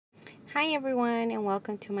Hi everyone and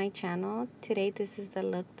welcome to my channel. Today this is the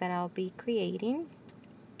look that I'll be creating.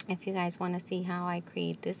 If you guys want to see how I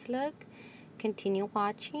create this look, continue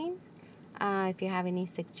watching. If you have any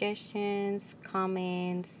suggestions,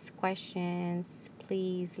 comments, questions,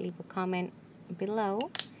 please leave a comment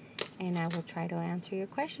below and I will try to answer your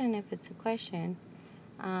question if it's a question.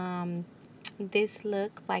 This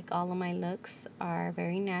look, like all of my looks, are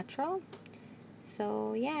very natural.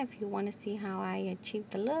 So yeah, if you want to see how I achieve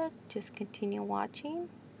the look, just continue watching.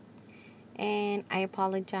 And I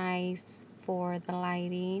apologize for the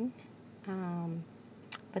lighting,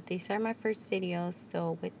 but these are my first videos,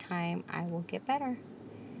 so with time I will get better.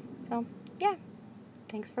 So yeah,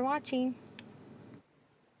 thanks for watching.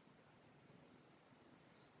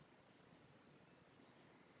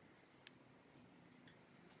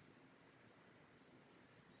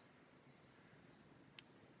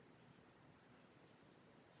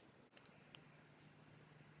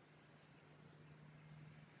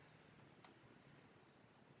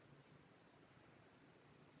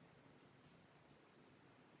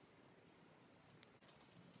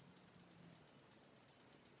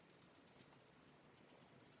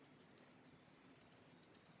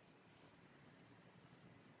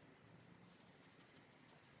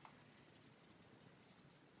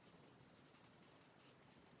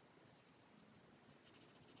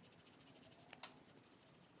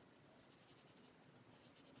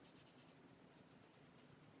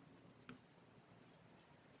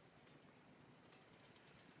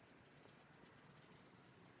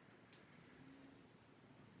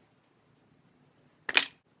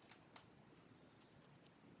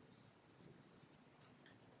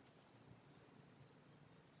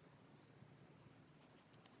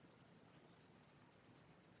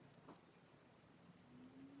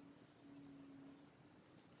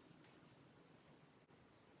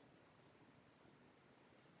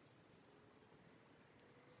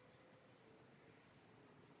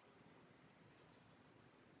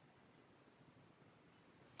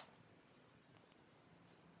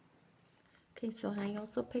 Okay, so I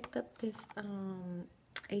also picked up this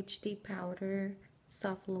HD powder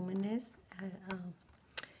soft luminous at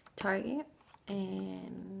Target,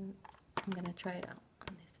 and I'm gonna try it out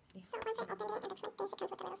on this video. So once I opened it, it looks like this. It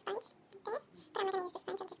comes with a little sponge like this. But I'm not going to use the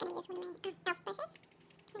sponge. I'm just going to use one of my e.l.f. brushes.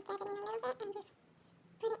 And dab it in a little bit and just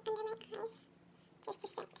put it under my eyes just to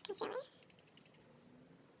set the concealer.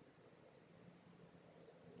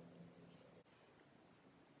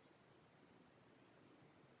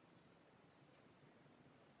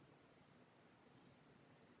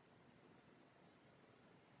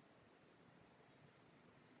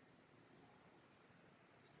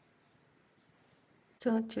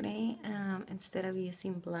 So today, instead of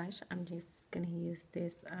using blush, I'm just gonna use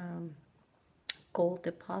this Gold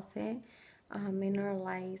Deposit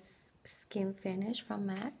mineralized skin finish from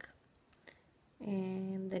MAC,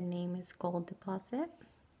 and the name is Gold Deposit.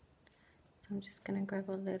 So I'm just gonna grab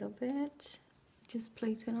a little bit, just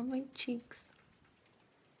place it on my cheeks.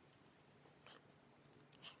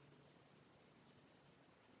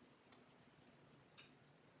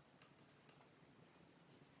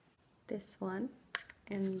 This one,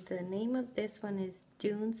 and the name of this one is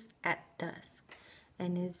Dunes at Dusk,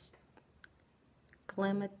 and is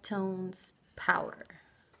Glamatone's Powder,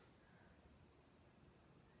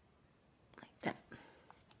 like that.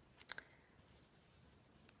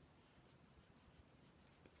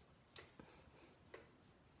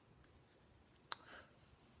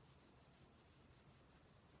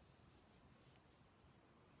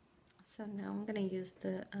 So now I'm gonna use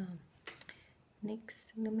the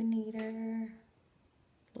NYX Illuminator,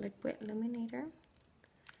 liquid illuminator,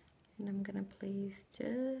 and I'm gonna place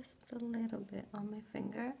just a little bit on my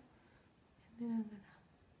finger, and then I'm gonna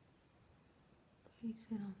place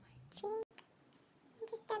it on my Cheek. And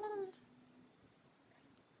just dab it in.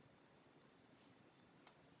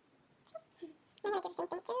 I'm going to do the same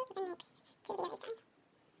thing too, and mix to the other side.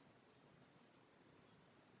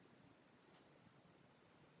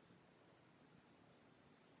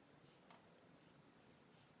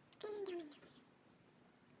 And down my nose.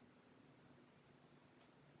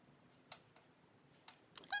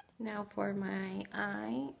 Now for my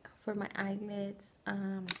eyelids,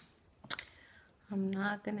 I'm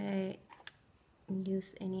not gonna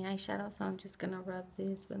use any eyeshadow, so I'm just gonna rub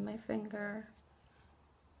this with my finger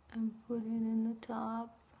and put it in the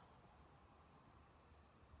top.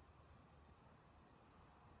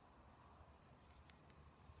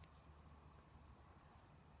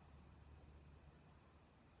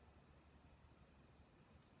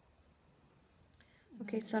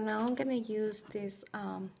 Okay, so now I'm gonna use this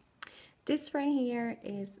this right here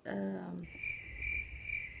is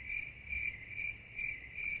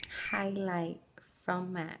highlight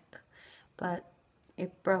from MAC, but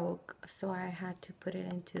it broke, so I had to put it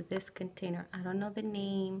into this container. I don't know the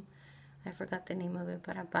name. I forgot the name of it,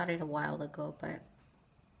 but I bought it a while ago, but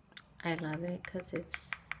I love it because this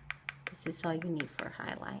is all you need for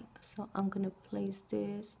highlight. So I'm going to place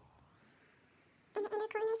this in the inner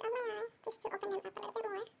corners of my eye, just to open them up a little bit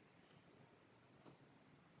more.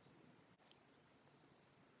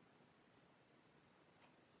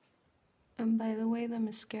 And by the way, the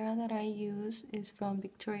mascara that I use is from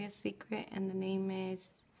Victoria's Secret, and the name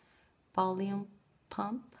is Volume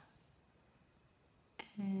Pump,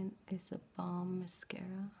 and it's a balm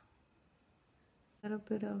mascara. A little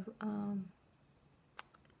bit of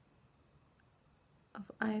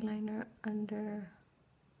eyeliner under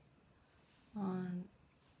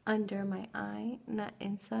my eye, not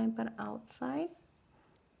inside but outside,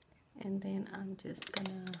 and then I'm just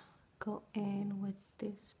gonna go in with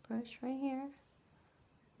this brush right here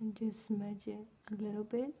and just smudge it a little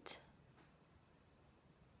bit.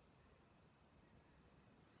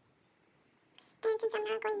 And since I'm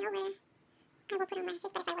not going nowhere, I will put on lashes,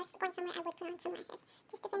 but if I was going somewhere, I would put on some lashes,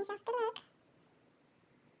 just to finish off the look.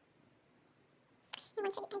 And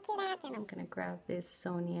once I do that, then I'm gonna grab this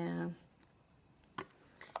Sonia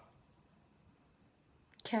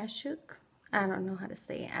Kashuk. I don't know how to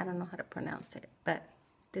say it. I don't know how to pronounce it, but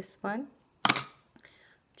this one, I'm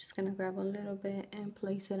just gonna grab a little bit and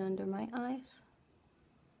place it under my eyes.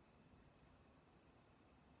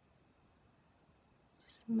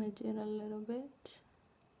 Smudge it a little bit.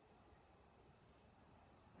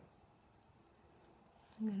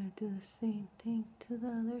 I'm gonna do the same thing to the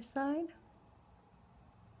other side.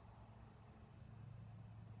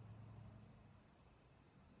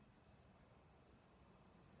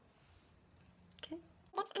 Okay.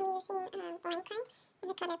 Next, I'm using Blind Crime in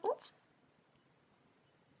the color Peach.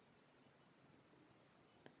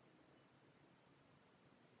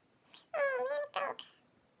 Oh man, it broke.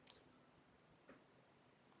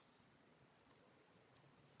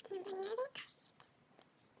 And I'm running out of it.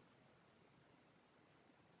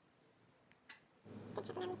 Such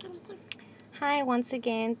a lovely color too. Hi, once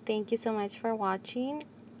again, thank you so much for watching.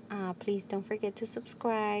 Please don't forget to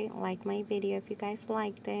subscribe, like my video if you guys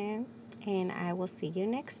liked it, and I will see you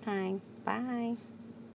next time. Bye.